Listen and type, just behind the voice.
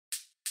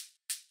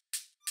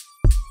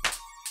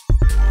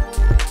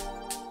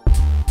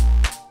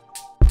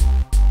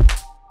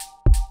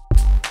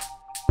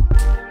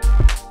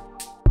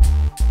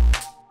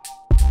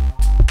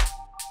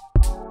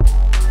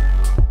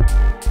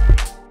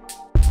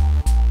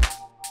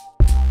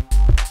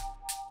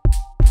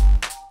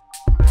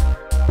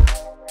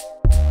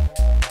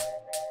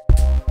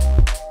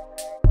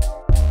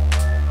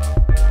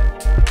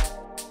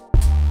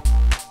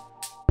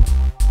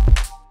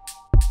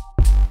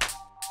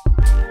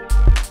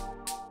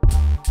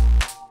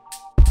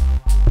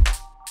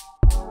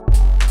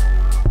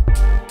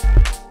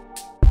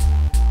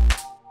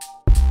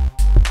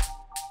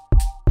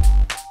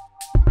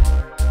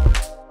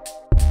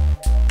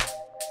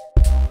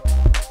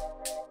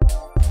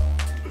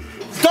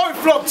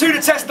flop, 2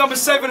 to test number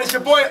 7. It's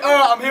your boy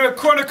I'm here at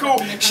Chronicle.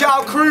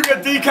 Shout out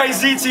Kruger,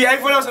 DKZT,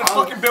 everyone else in the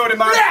fucking building,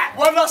 man.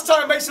 One last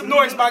time, make some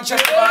noise,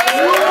 Manchester. There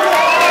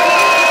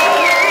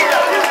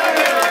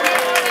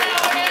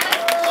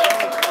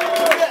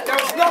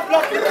was nothing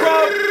like the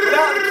crowd.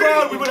 Without the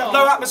crowd, we would have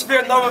no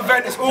atmosphere, no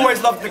event. It's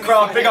always loved the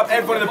crowd. Big up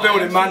everyone in the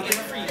building, man.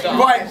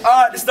 Right,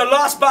 this is the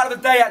last battle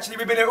of the day, actually.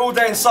 We've been here all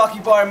day in Saki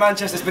Bar in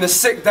Manchester. It's been a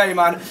sick day,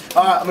 man.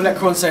 I'm gonna let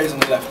Kron say he's on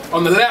the left.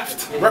 On the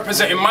left,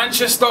 representing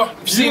Manchester.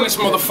 You've seen this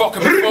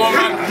motherfucker before,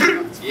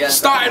 man. Yes.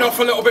 Started off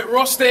a little bit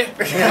rusty.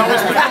 ELZ.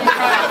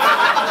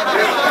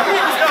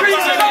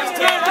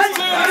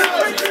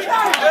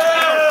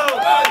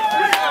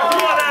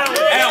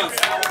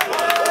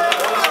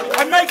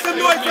 And make some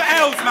noise for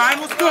ELZ, man.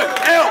 What's good?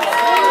 ELZ.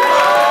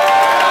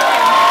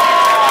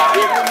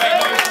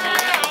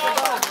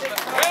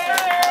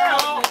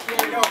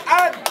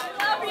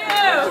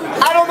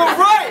 And on the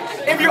right,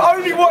 if you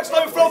only watch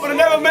No Flop and have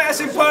never met us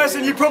in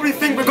person, you probably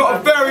think we've got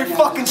a very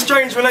fucking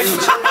strange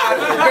relationship, man.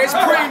 But it's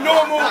pretty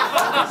normal.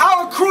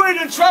 Out of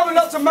Croydon, travelling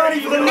up to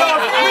Manny for the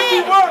love.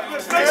 Mickey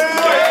Worthless, make some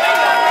noise.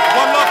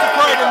 One love to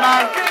Croydon,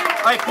 man.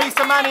 Hey, peace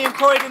to Manny and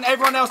Croydon.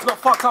 Everyone else got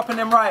fucked up in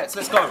them riots.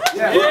 Let's go.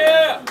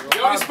 Yeah.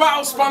 Yo, this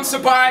battle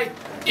sponsored by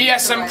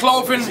ESM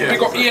Clothing. We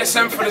got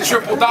ESM for the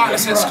Triple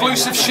Darkness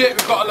exclusive shit.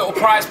 We've got a little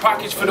prize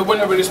package for the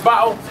winner of this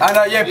battle. And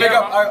yeah,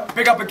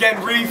 big up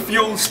again,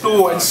 Refuel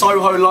Store in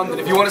Soho, London.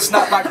 If you want to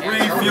snap back,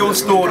 Refuel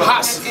Store.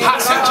 Hats and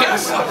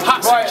kits.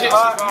 Hats and kits.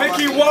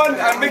 Mickey won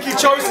and Mickey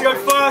chose to go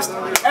first.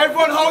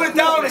 Everyone hold it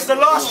down. It's the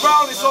last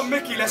round. It's on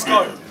Mickey. Let's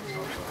go.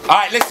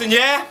 Alright, listen,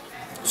 yeah?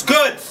 It's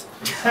good.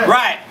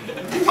 Right.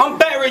 I'm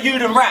better at you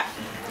than rap.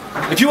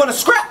 If you want to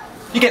scrap,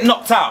 you get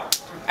knocked out.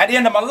 At the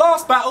end of my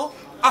last battle,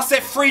 I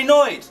said free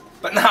Noid.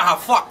 But nah,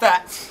 fuck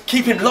that.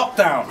 Keep him locked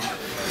down.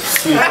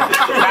 Nah,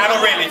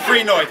 not really.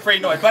 Free Noid.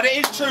 But it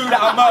is true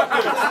that I murk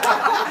dudes.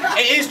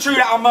 It is true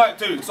that I murk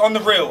dudes. On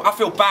the real, I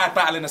feel bad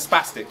battling a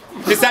spastic.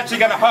 It's actually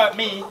going to hurt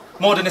me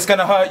more than it's going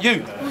to hurt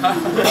you.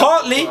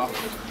 Partly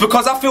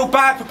because I feel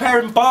bad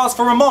preparing bars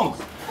for Among.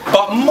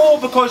 But more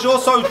because you're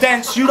so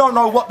dense, you don't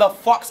know what the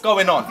fuck's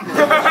going on.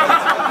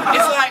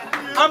 It's like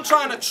I'm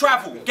trying to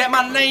travel, get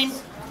my name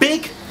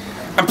big,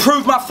 and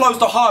prove my flow's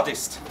the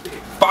hardest.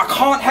 But I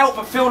can't help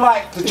but feel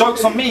like the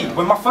joke's on me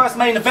when my first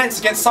main event's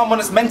against someone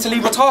that's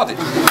mentally retarded.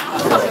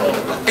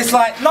 It's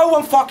like no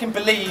one fucking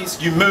believes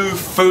you move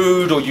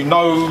food or you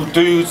know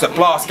dudes that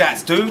blast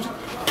gats, dude.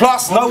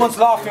 Plus, no one's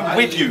laughing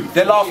with you.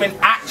 They're laughing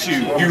at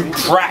you, you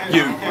crap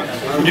you.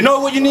 You know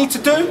what you need to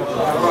do?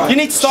 You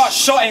need to start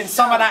shotting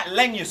some of that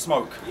Leng you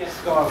smoke.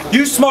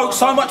 You smoke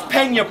so much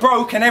pen you're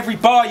broke and every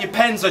bar you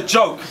pen's a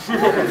joke.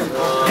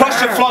 Plus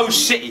your flow's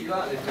shitty.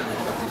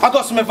 I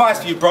got some advice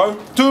for you, bro.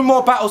 Do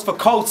more battles for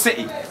Cold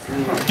City.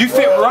 You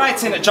fit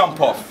right in at Jump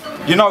Off.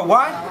 You know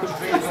why?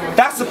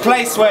 That's a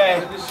place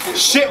where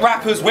shit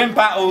rappers win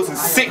battles and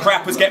sick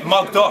rappers get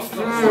mugged off.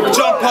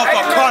 Jump Off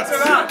are cunts.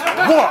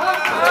 What?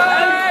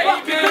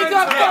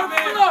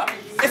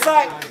 It's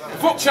like,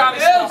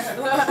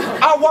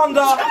 I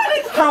wonder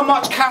how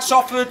much cash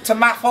offered to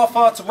math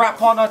offer to rap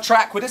on a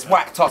track with this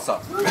whack tosser.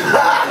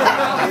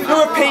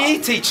 You're a PE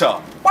teacher.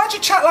 Why'd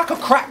you chat like a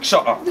crack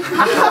shotter?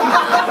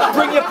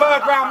 Bring your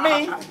bird round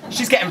me,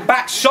 she's getting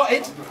back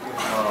shotted.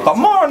 But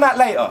more on that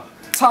later.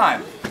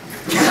 Time.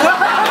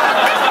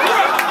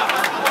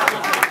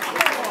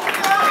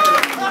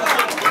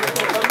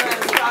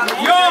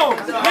 Yo,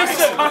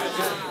 listen.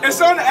 It's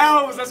on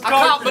ELZ. Let's go.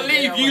 I can't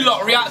believe you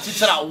lot reacted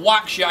to that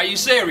whack shit. Are you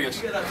serious?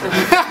 Now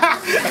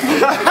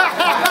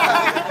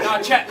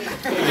check.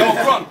 Yo,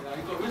 Kron.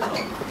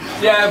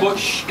 Yeah, but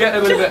shh, get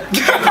him in a bit.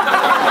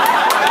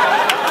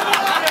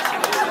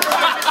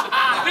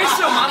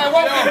 Listen, man, I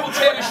won't be able to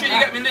hear the shit you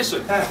get me.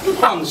 Listen,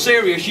 Kron,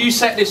 serious. You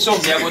set this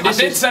up, yeah, but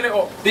this set it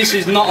up. This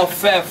is not a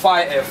fair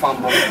fight here,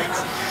 fanboy.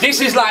 This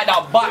is like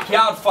that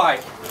backyard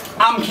fight.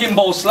 I'm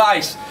Kimbo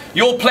Slice.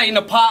 You're playing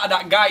the part of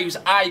that guy whose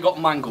eye got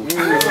mangled.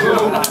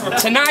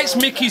 Tonight's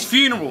Mickey's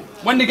funeral.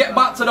 When they get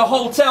back to the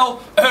hotel,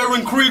 her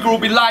and Kruger will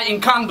be lighting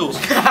candles.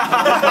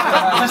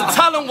 Because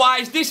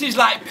talent-wise, this is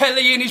like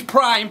Pele in his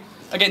prime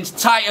against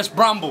Titus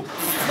Bramble.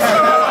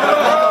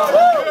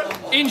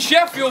 In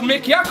Sheffield,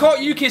 Mickey, I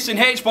caught you kissing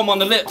H-bomb on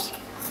the lips.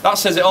 That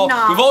says it all.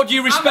 No. With all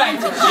due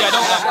respect, yeah,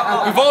 don't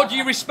lie. With all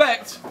due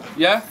respect,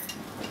 yeah.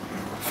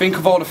 Think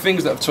of all the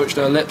things that have touched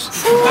her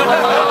lips.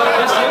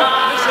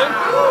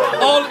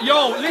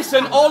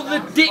 Listen, all the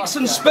dicks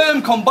and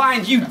sperm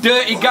combined, you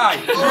dirty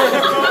guy.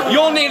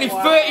 You're nearly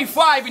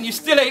 35 and you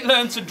still ain't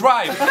learned to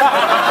drive.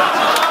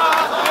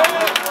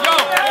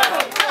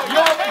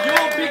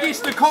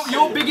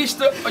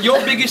 Your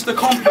biggest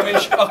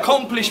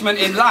accomplishment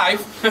in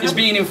life is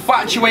being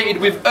infatuated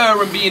with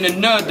her and being a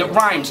nerd that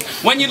rhymes.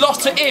 When you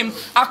lost to him,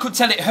 I could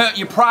tell it hurt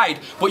your pride.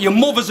 But your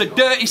mother's a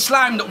dirty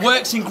slime that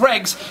works in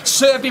Greg's,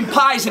 serving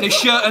pies in a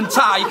shirt and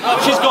tie.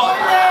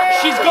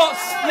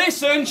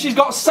 She's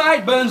got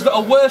sideburns that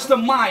are worse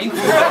than mine.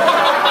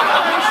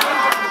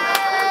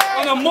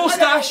 And a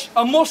mustache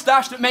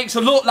that makes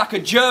her look like a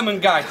German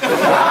guy.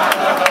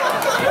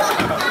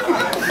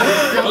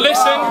 But listen.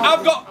 Listen,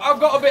 I've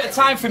got a bit of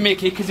time for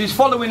Mickey because he's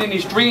following in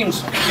his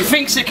dreams. He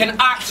thinks he can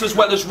act as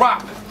well as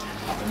rap.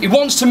 He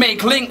wants to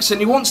make links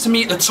and he wants to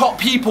meet the top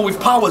people with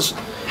powers.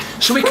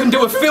 So he can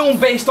do a film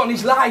based on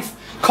his life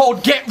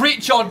called Get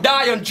Rich or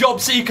Die on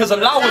Job Seekers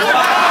Allowance.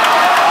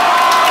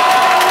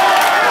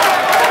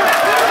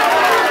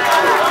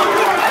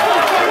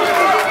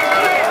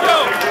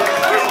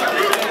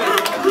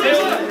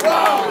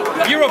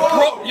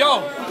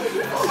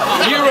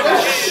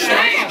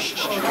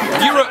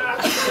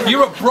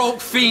 You're a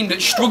broke fiend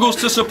that struggles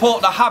to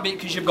support the habit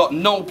because you've got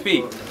no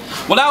pee.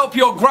 Well, I hope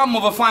your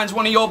grandmother finds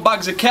one of your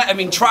bags of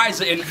ketamine,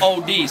 tries it in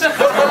ODs.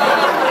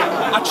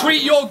 I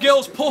treat your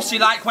girl's pussy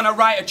like when I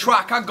write a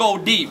track, I go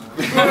deep.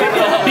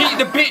 Beat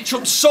the bitch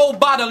up so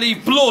bad I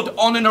leave blood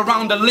on and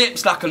around her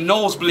lips like a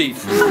nosebleed.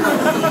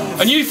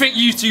 And you think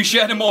you two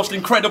share the most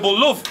incredible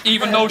love,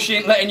 even though she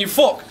ain't letting you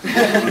fuck.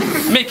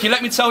 Mickey,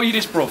 let me tell you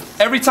this, bro.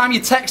 Every time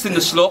you're texting the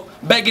slut,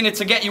 begging her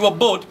to get you a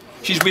bud,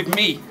 she's with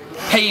me,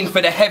 paying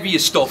for the heavier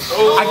stuff.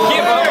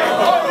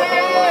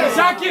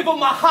 I give her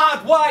my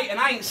hard white and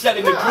I ain't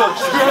selling the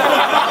drugs.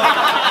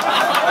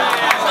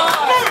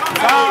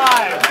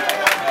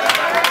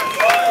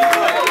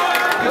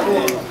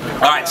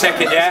 Alright,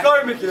 check it, yeah? Let's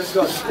go, Mickey, let's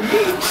go.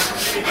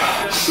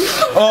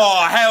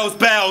 Oh, hell's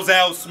bells,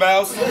 hell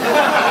smells.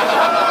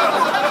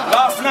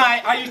 Last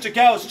night, I used a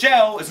girl's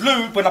gel as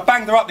lube when I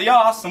banged her up the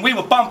arse and we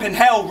were bumping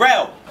hell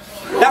rail.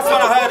 That's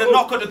when I heard a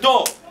knock at the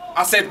door.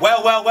 I said,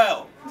 well, well,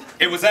 well.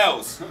 It was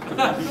ELZ.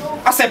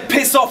 I said,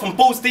 piss off and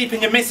balls deep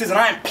in your missus and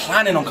I ain't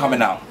planning on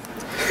coming out.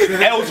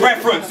 ELZ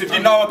reference, if you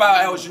know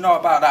about ELZ, you know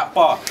about that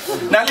bar.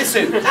 Now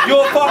listen,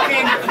 your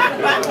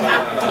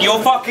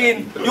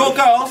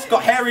girl's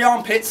got hairy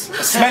armpits,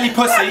 a smelly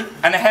pussy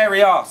and a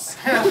hairy ass.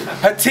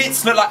 Her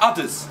tits look like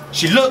udders.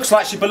 She looks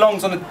like she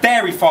belongs on a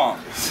dairy farm.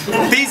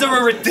 These are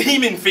her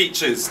redeeming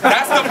features.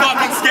 That's the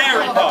fucking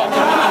scary part.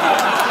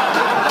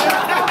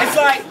 It's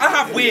like, I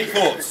have weird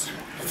thoughts.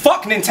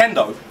 Fuck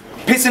Nintendo.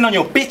 Pissing on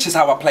your bitch is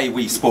how I play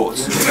Wii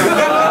Sports.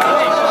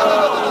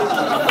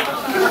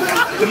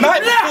 The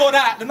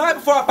night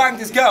before I banged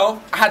this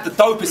girl, I had the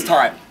dopest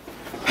time.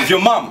 With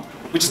your mum,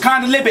 which is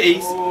kind of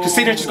liberties,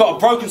 considering she's got a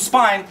broken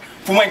spine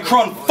from when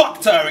Kron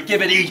fucked her and gave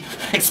her the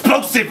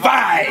explosive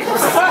vibes.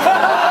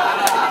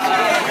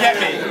 Get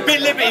me?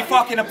 Bit liberty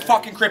fucking a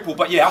fucking cripple,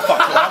 but yeah, I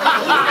fucked her mum.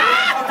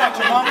 I fucked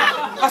her mum.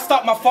 I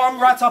stuck my thumb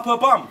right up her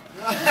bum.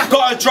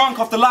 Got her drunk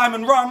off the lime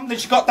and rum, then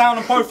she got down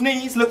on both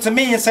knees, looked at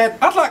me and said,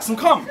 I'd like some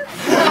cum.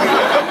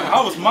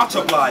 I was much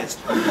obliged.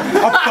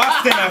 I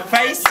bust in her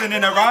face and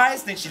in her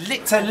eyes, then she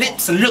licked her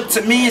lips and looked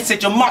at me and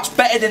said, you're much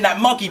better than that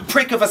muggy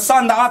prick of a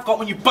son that I've got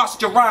when you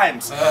bust your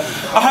rhymes.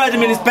 I heard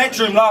him in his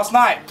bedroom last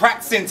night,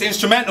 practicing to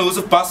instrumentals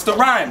of Busta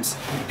Rhymes.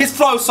 His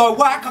flow's so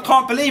whack, I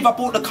can't believe I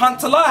brought the cunt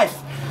to life.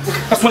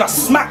 That's when I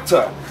smacked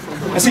her.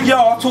 I said, yo,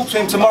 I'll talk to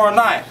him tomorrow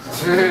night.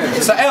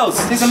 So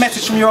ELZ, here's a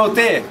message from your old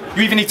dear.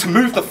 You either need to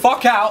move the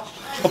fuck out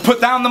or put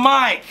down the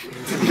mic.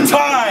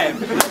 Time!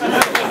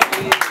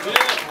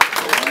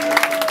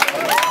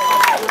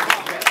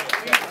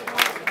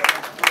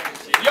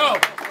 Yo!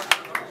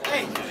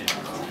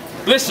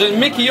 Listen,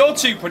 Mickey, you're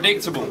too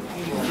predictable.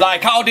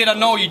 Like, how did I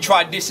know you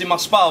tried dissing my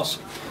spouse?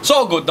 It's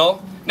all good though.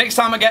 Next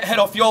time I get head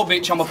off your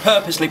bitch, I'ma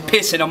purposely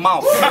piss in her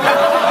mouth.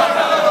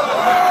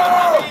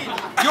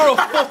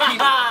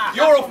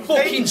 You're a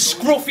fucking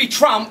scruffy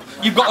tramp.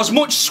 You've got as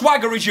much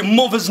swagger as your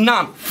mother's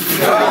nan.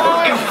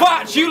 In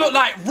fact, you look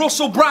like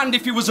Russell Brand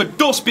if he was a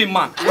dustbin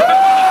man.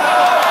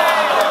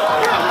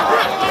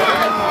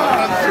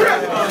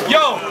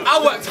 Yo,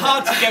 I worked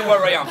hard to get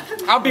where I am.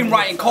 I've been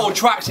writing cold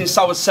tracks since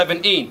I was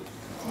 17.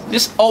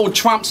 This old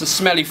tramp's a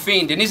smelly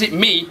fiend, and is it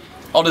me,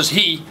 or does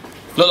he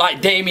look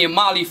like Damian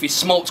Marley if he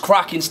smokes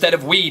crack instead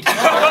of weed?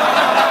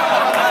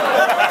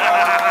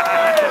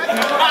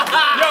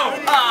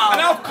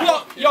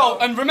 Yo,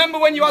 and remember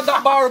when you had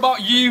that bar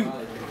about you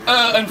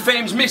and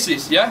Fame's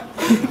missus, yeah?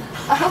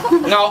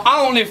 Now,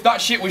 I don't know if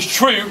that shit was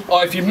true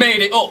or if you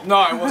made it up.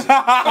 No, it wasn't.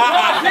 But what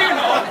I do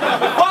know,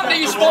 the fact that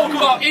you spoke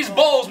about his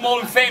balls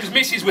more than Fame's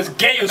missus was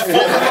gay as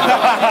fuck.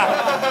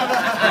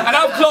 And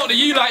I've clocked that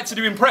you like to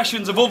do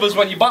impressions of others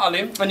when you battle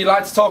him, and you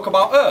like to talk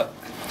about her.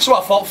 So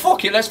I thought,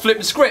 fuck it, let's flip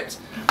the script.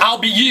 I'll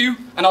be you,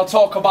 and I'll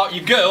talk about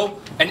your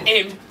girl, and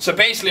him, so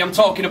basically I'm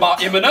talking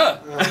about him and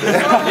her.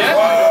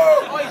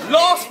 Yeah?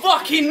 Last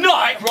fucking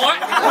night,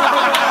 right?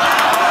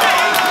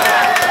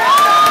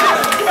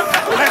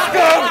 Let's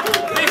go!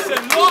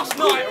 Listen, last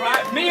night,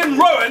 right, me and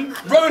Rowan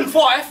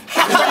Fife,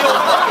 we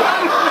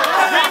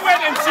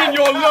went and seen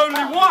your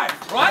lonely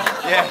wife, right?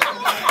 Yeah.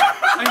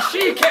 And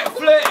she kept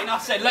flirting, I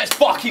said, let's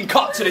fucking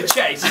cut to the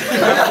chase.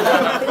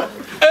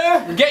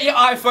 Get your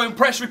iPhone,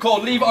 press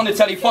record, leave it on the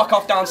telly, fuck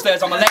off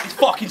downstairs, I'ma let this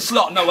fucking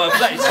slut know her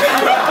place.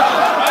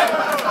 Right?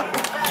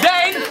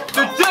 Then,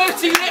 the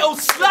dirty little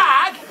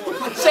slag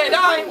said,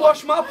 I ain't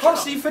washed my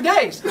pussy for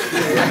days.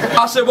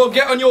 I said, well,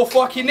 get on your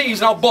fucking knees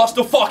and I'll bust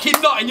a fucking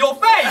nut in your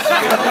face.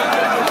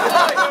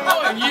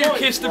 And you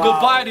kissed her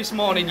goodbye this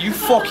morning, you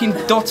fucking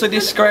dot of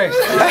disgrace.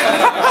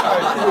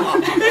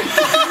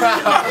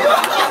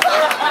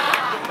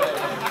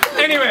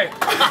 Anyway.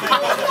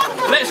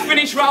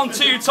 finish round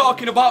 2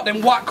 talking about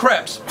them whack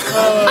crepes.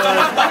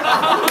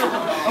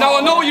 Now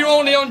I know you're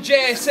only on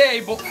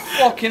JSA, but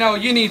fucking hell,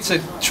 you need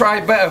to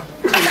try better.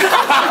 Real,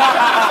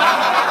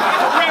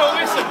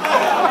 listen,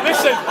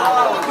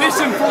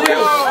 for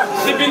real.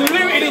 They've been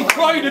looting in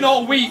Croydon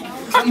all week.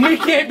 But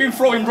Mickey ain't been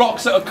throwing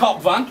rocks at a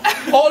cop van.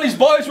 All his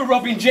boys were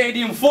robbing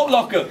JD and Foot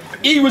Locker.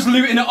 He was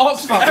looting at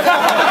Oxford.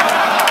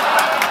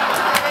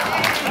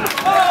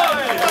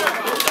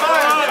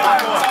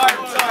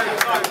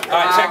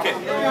 Alright, check it.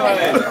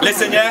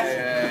 Listen,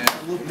 yeah?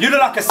 You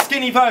look like a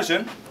skinny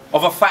version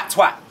of a fat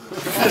twat.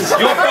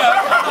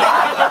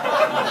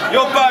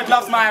 Your bird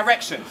loves my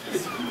erection.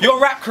 Your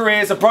rap career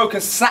is a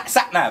broken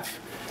sat-nav.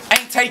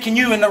 Ain't taking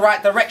you in the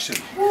right direction.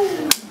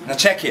 Now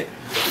check it.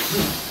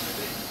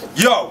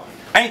 Yo,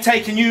 ain't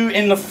taking you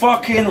in the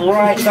fucking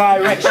right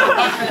direction.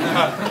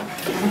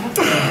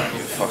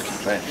 You fucking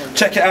player.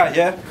 Check it out,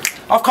 yeah?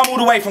 I've come all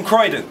the way from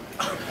Croydon.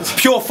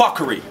 Pure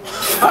fuckery.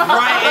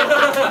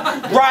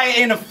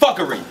 Rioting and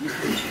fuggery.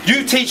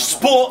 You teach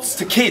sports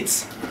to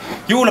kids.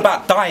 You're all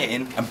about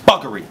dieting and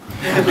buggery.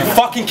 You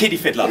fucking kiddie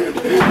fiddler.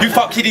 You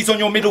fuck kiddies on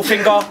your middle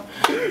finger.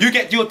 You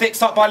get your dick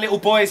sucked by little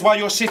boys while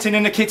you're shitting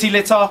in the kitty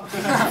litter.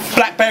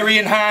 Blackberry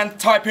in hand,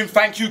 typing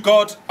thank you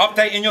God,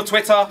 updating your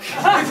Twitter.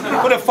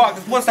 What the fuck,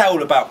 what's that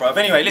all about, bruv?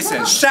 Anyway,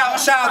 listen,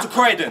 shout out to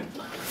Croydon.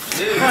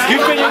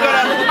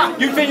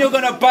 You think you're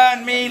gonna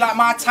burn me like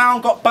my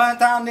town got burnt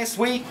down this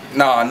week?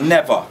 Nah,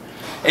 never.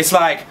 It's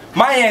like,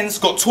 my ends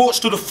got torched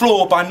to the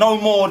floor by no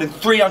more than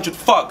 300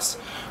 thugs.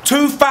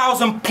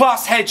 2,000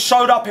 plus heads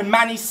showed up in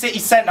Manny City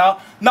Centre,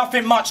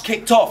 nothing much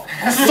kicked off.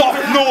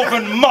 Soft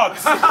northern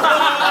mugs.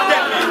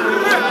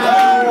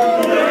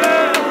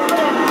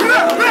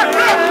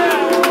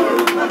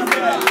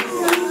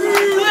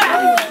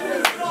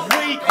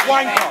 Weak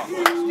wanker.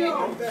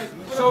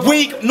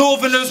 Weak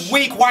northerners,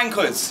 weak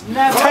wankers.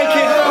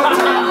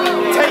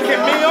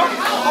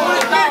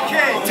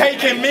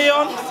 Taking me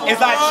on is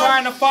like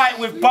trying to fight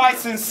with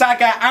Bison,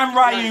 Saga and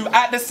Ryu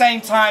at the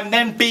same time,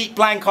 then beat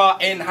Blanca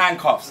in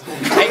handcuffs.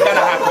 Ain't gonna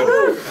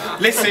happen.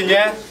 Listen,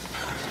 yeah?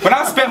 When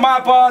I spit my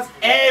bars,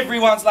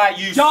 everyone's like,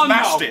 you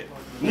smashed it.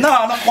 No,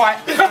 not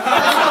quite.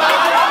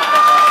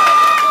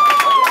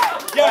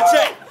 Yo,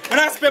 check. When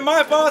I spit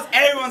my bars,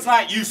 everyone's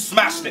like, you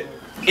smashed it.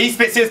 He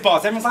spits his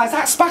bars, everyone's like, is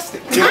that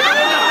spastic?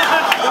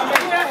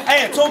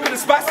 Hey, talking of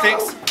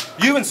spastics,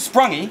 you and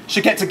Sprungy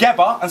should get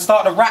together and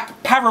start the rap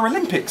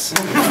Paralympics.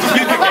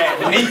 You could get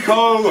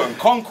Nico and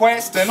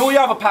Conquest and all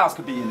your other pals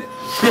could be in it.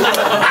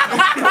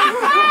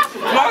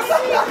 Plus,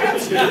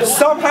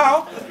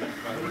 somehow,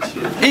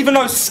 even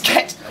though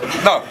Sketch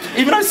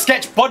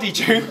bodied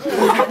you, even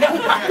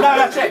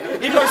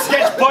though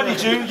Sketch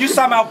bodied you, you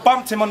somehow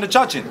bumped him on the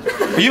judging.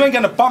 But you ain't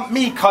gonna bump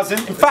me, cousin.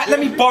 In fact, let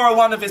me borrow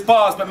one of his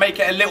bars but make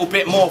it a little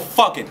bit more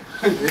fucking.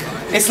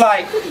 It's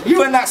like,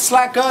 you and that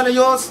slag girl of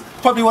yours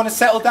probably want to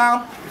settle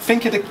down,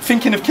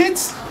 thinking of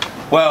kids?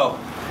 Well,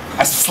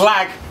 a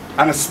slag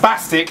and a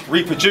spastic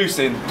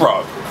reproducing,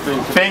 bro,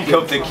 think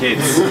of the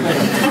kids.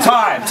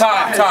 Time.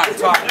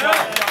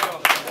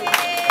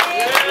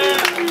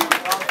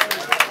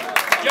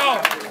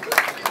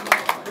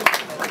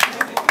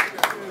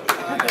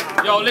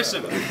 Yo,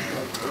 listen.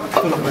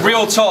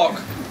 Real talk.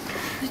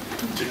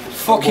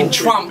 Fucking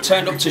Trump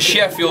turned up to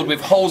Sheffield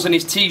with holes in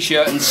his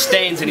t-shirt and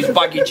stains in his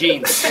baggy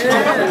jeans.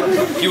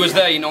 If you was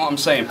there, you know what I'm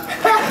saying.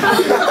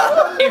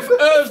 If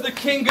ELZ the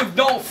king of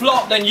don't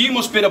flop, then you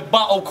must be the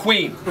battle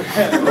queen.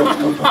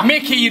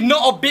 Mickey, you're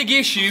not a big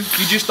issue,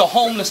 you're just a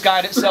homeless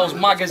guy that sells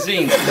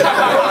magazines.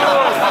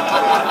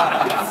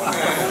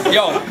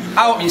 Yo,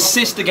 I hope your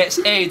sister gets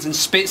AIDS and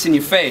spits in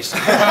your face.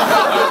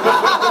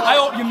 I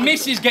hope your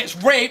missus gets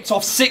raped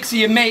off 6 of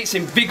your mates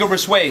in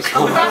vigorous ways.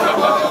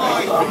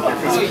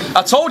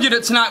 I told you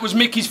that tonight was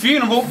Mickey's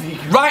funeral.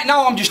 Right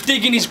now I'm just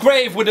digging his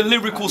grave with a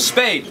lyrical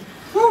spade.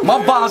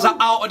 My bars are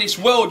out of this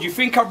world. You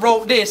think I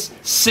wrote this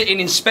sitting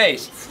in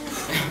space?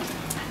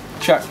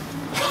 Check.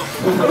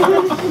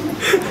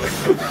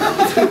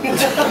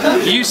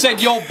 You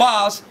said your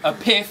bars are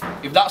piff.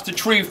 If that's the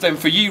truth, then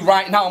for you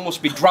right now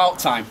must be drought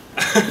time.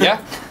 Yeah?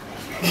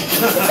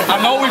 I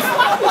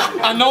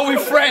know we're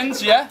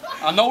friends, yeah?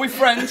 I know we're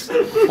friends,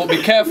 but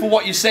be careful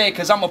what you say,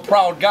 because I'm a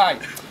proud guy.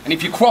 And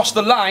if you cross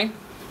the line,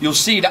 you'll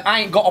see that I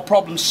ain't got a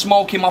problem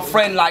smoking my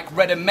friend like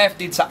Red and Meth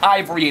did to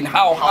Ivory in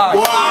How High.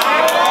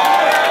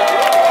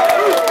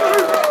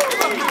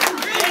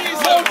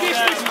 No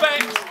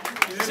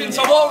disrespect, since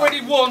I've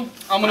already won,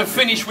 I'm gonna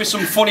finish with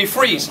some funny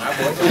freeze.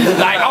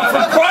 Like,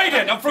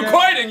 I'm from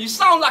Croydon, you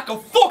sound like a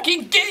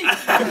fucking geek!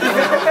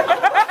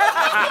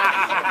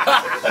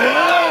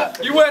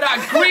 You wear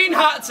that green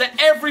hat to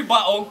every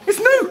battle. It's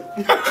new!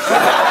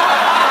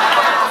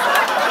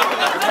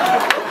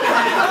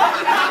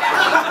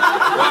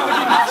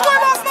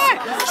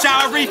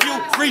 Shout out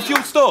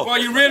refuel store.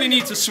 Well, you really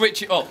need to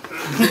switch it up.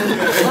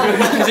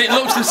 Because it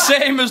looks the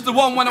same as the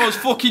one when I was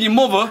fucking your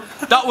mother.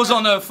 That was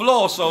on her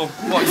floor, so,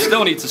 well, you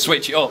still need to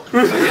switch it up.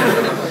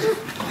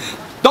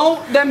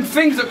 Don't them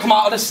things that come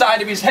out of the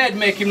side of his head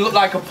make him look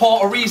like a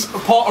Puerto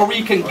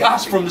Rican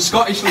gas from the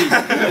Scottish League.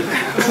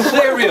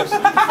 Serious.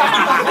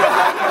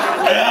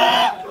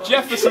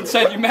 Jefferson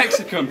said you're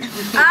Mexican.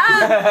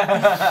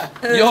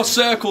 Your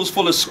circle's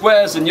full of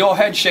squares and your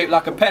head shaped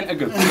like a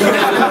pentagon.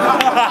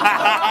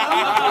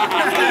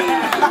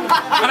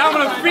 And I'm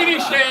going to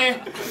finish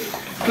here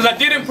because I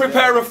didn't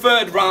prepare a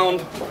third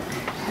round.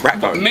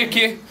 But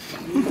Mickey,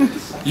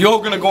 you're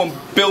going to go and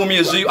build me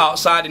a zoo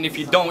outside, and if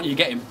you don't, you're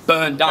getting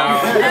burned down.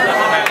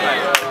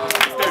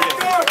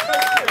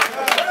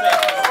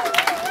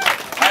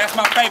 That's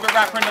my favourite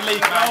rapper in the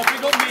league, man.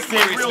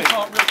 Seriously. Real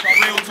talk.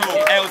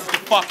 ELZ is the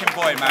fucking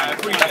boy, man.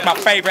 That's my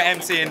favourite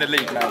MC in the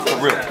league, man. For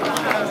real.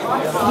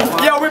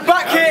 Yeah, we're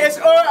back here. It's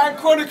and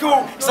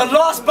Chronicle. It's the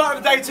last battle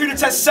of the day, 2 to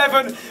test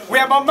 7. We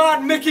have my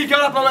man Mickey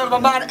going up with my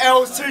man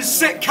ELZ, 2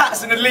 sick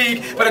cats in the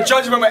league, but the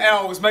judges went with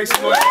ELZ. Make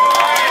some noise. Big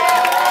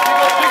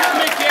up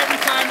Mickey every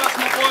time, that's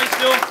my boy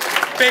still.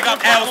 Big up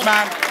ELZ,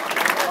 man.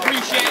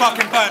 Appreciate it.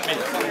 Fucking burnt me.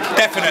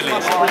 Definitely.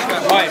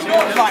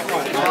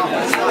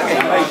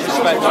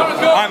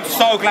 I'm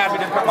so glad we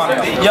didn't put money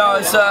on. Yo,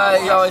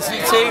 it's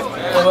ET.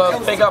 Well,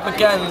 big up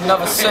again,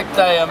 another sick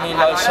day. I mean,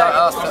 like, shout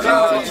outs to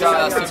ELZ, shout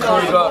outs to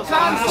Kruger,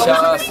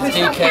 shout outs to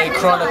DK,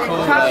 Chronicle,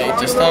 like,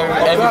 just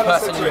every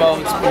person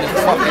involved. It's been a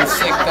fucking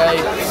sick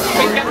day.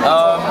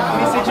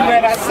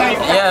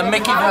 Yeah,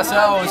 Mickey vs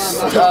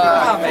ELZ.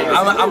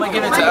 I'm gonna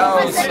give it to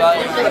ELZ.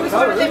 Like,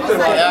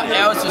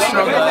 ELZ is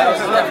stronger. ELZ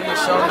is definitely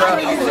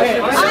stronger.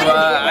 So,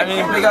 I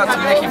mean, big up to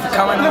Mickey for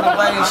coming all the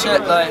way and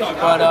shit. Like,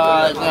 but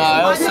I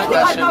always took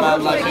that shit,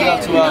 man. Like, big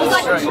up to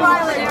straight.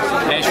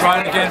 It's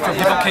Ryan again from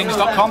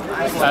hiphopkings.com.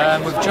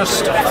 We've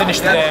just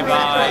finished the day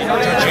by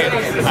judging.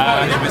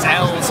 It was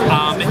ELZ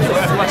and Mickey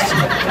Worthless.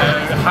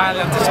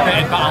 Highly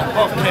anticipated battle.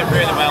 Both came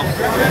really well.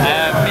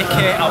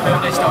 Mickey, I'll be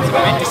honest, I was a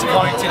bit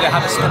disappointed. I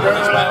had a stumble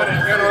as well.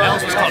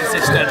 ELZ was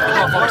consistent. They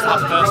both always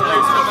had first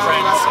moves for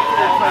friends.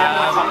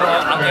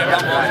 But I'll give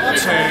that one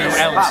to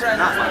ELZ.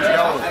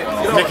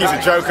 Mickey's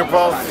a joker,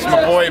 bro. It's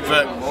my boy,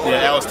 but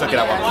yeah, ELZ took it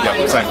that one. Yeah,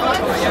 same.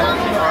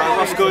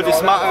 What's good?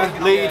 It's Matter.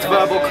 Leeds,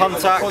 Verbal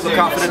Contact. Look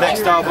out for the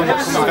next album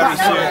coming very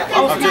soon.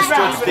 I've just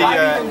judged the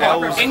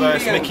ELZ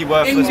versus Mickey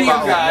Worthless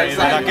battle,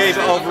 and I gave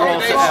it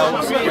overall to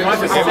ELZ.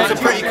 It was a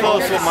pretty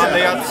close one, man.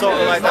 They had sort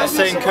of like that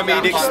same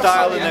comedic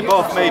style, and they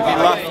both made me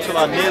laugh till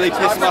I nearly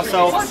pissed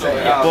myself.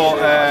 But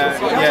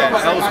yeah,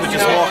 ELZ was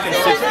just more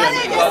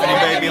consistent, and he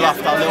made me laugh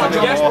that little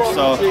bit more.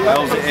 So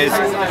ELZ it is.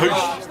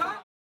 Push.